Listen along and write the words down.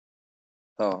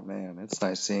Oh man, it's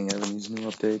nice seeing EVONY's new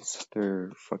updates.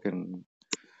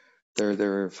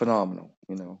 They're phenomenal.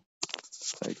 You know,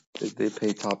 like they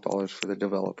pay top dollars for the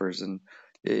developers, and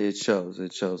it shows.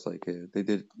 It shows like they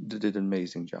did an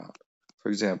amazing job. For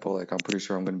example, like I'm pretty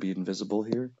sure I'm going to be invisible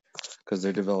here because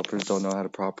their developers don't know how to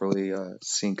properly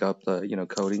sync up the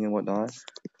coding and whatnot.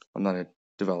 I'm not a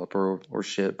developer or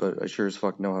shit, but I sure as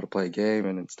fuck know how to play a game,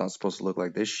 and it's not supposed to look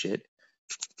like this shit.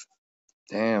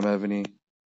 Damn, EVONY.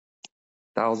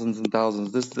 Thousands and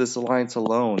thousands. This alliance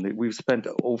alone, we've spent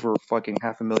over fucking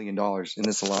 $500,000 in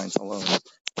this alliance alone,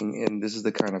 and this is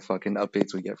the kind of fucking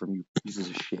updates we get from you pieces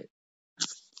of shit.